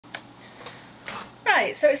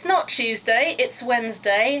Right, so it's not Tuesday, it's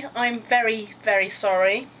Wednesday. I'm very, very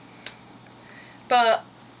sorry. But,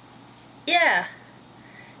 yeah.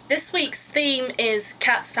 This week's theme is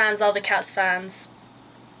Cats fans, other Cats fans,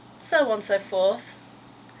 so on and so forth.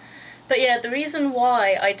 But yeah, the reason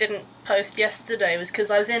why I didn't post yesterday was because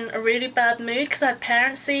I was in a really bad mood because I had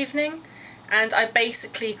parents' evening and I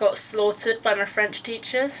basically got slaughtered by my French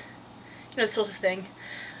teachers. You know, the sort of thing.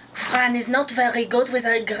 Fran is not very good with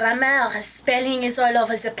her grammar, her spelling is all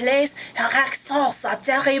over the place, her accents are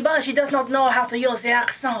terrible, she does not know how to use the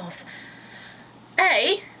accents.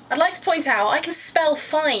 I'd like to point out I can spell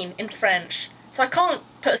fine in French, so I can't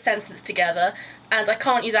put a sentence together, and I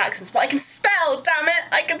can't use accents, but I can spell, damn it,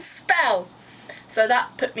 I can spell! So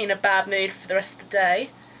that put me in a bad mood for the rest of the day.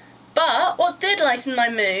 But what did lighten my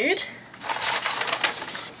mood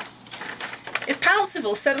is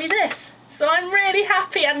Pouncival sent me this. So I'm really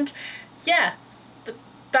happy, and yeah,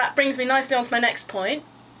 that brings me nicely on to my next point.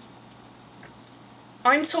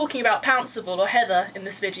 I'm talking about Pouncival, or Heather, in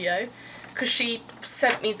this video, because she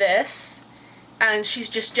sent me this, and she's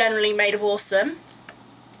just generally made of awesome.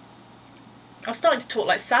 I'm starting to talk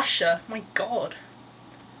like Sasha, my god.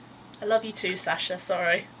 I love you too, Sasha,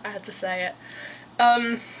 sorry, I had to say it.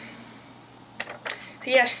 So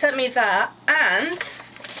yeah, she sent me that, and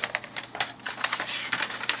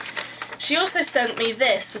she also sent me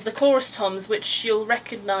this with the chorus toms, which you'll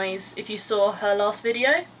recognise if you saw her last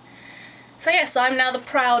video. So yes, I'm now the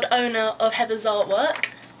proud owner of Heather's artwork.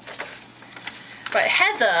 Right,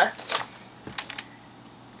 Heather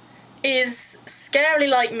is scarily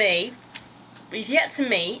like me. We've yet to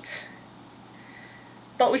meet,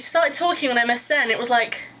 but we started talking on MSN. It was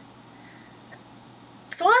like,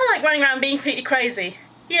 so I like running around being completely crazy.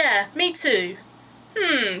 Yeah, me too.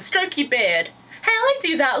 Strokey beard. Hey, I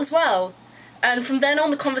do that as well. And from then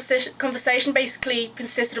on, the conversation basically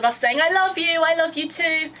consisted of us saying, I love you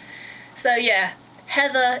too. So yeah,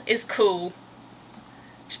 Heather is cool.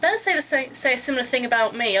 She better say a similar thing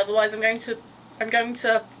about me, otherwise I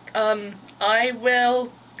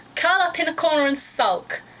will curl up in a corner and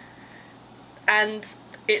sulk. And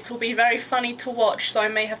it will be very funny to watch, so I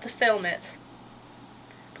may have to film it.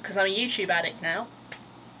 Because I'm a YouTube addict now.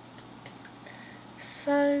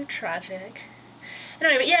 So tragic.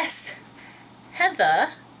 Anyway, but yes, Heather,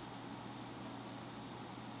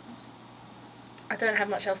 I don't have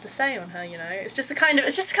much else to say on her, you know. It's just kind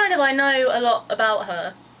of I know a lot about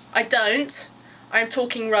her. I don't. I'm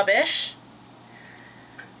talking rubbish.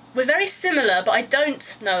 We're very similar, but I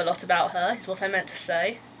don't know a lot about her, is what I meant to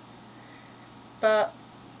say. But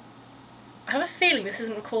I have a feeling this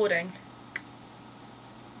isn't recording.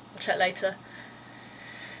 I'll check later.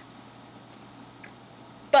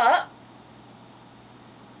 But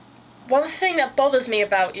one thing that bothers me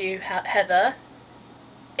about you, Heather,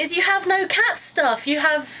 is you have no cat stuff. You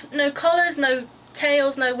have no collars, no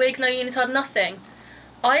tails, no wigs, no unitard, nothing.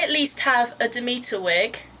 I at least have a Demeter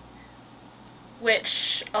wig,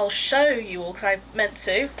 which I'll show you all because I meant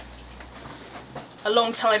to a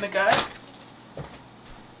long time ago.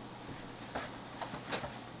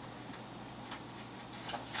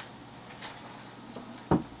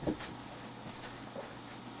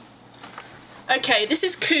 Okay, this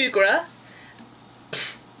is Cougra.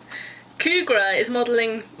 Cougra is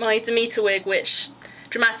modelling my Demeter wig, which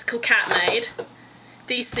Dramatical Cat made.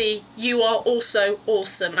 DC, you are also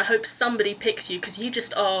awesome. I hope somebody picks you, because you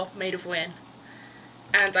just are made of win.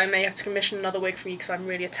 And I may have to commission another wig from you, because I'm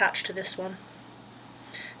really attached to this one.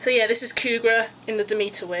 So yeah, this is Cougra in the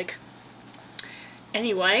Demeter wig.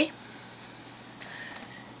 Anyway,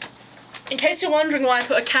 in case you're wondering why I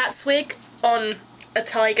put a cat's wig on a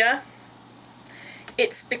tiger,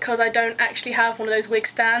 it's because I don't actually have one of those wig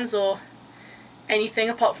stands or anything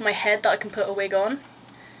apart from my head that I can put a wig on.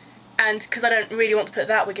 And because I don't really want to put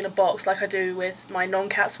that wig in a box like I do with my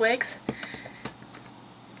non-cat's wigs,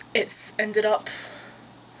 it's ended up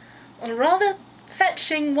on a rather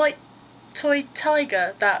fetching white toy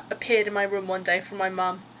tiger that appeared in my room one day from my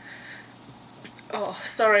mum. Oh,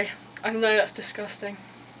 sorry. I know that's disgusting.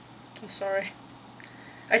 I'm sorry.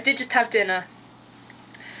 I did just have dinner.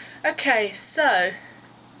 Okay, so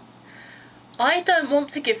I don't want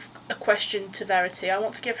to give a question to Verity, I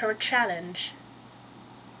want to give her a challenge.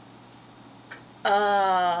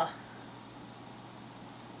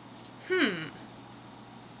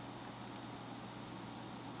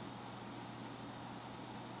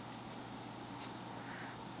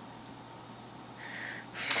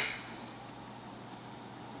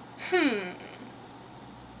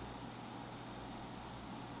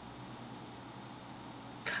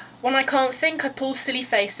 When I can't think, I pull silly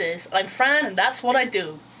faces. I'm Fran, and that's what I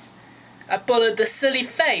do. I pull the silly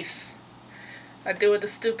face. I do with a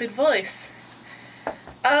stupid voice.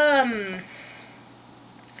 I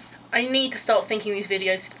need to start thinking these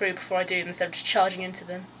videos through before I do them instead of just charging into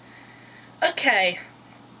them. Okay.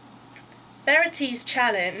 Verity's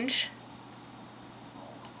challenge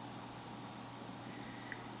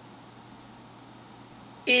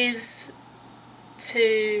is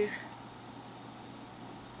to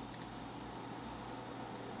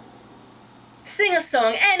sing a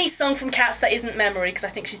song, any song from Cats that isn't Memory, because I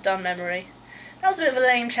think she's done Memory. That was a bit of a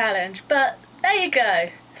lame challenge, but there you go.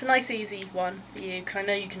 It's a nice easy one for you, because I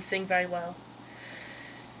know you can sing very well.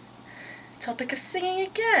 Topic of singing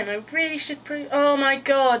again. I really should prove... Oh my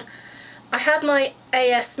god. I had my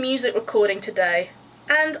AS music recording today,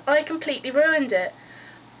 and I completely ruined it.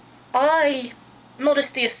 I,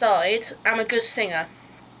 modesty aside, am a good singer.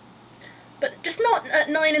 But just not at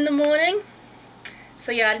 9 in the morning.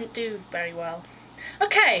 So yeah, I didn't do very well.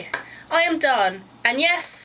 Okay, I am done. And yes,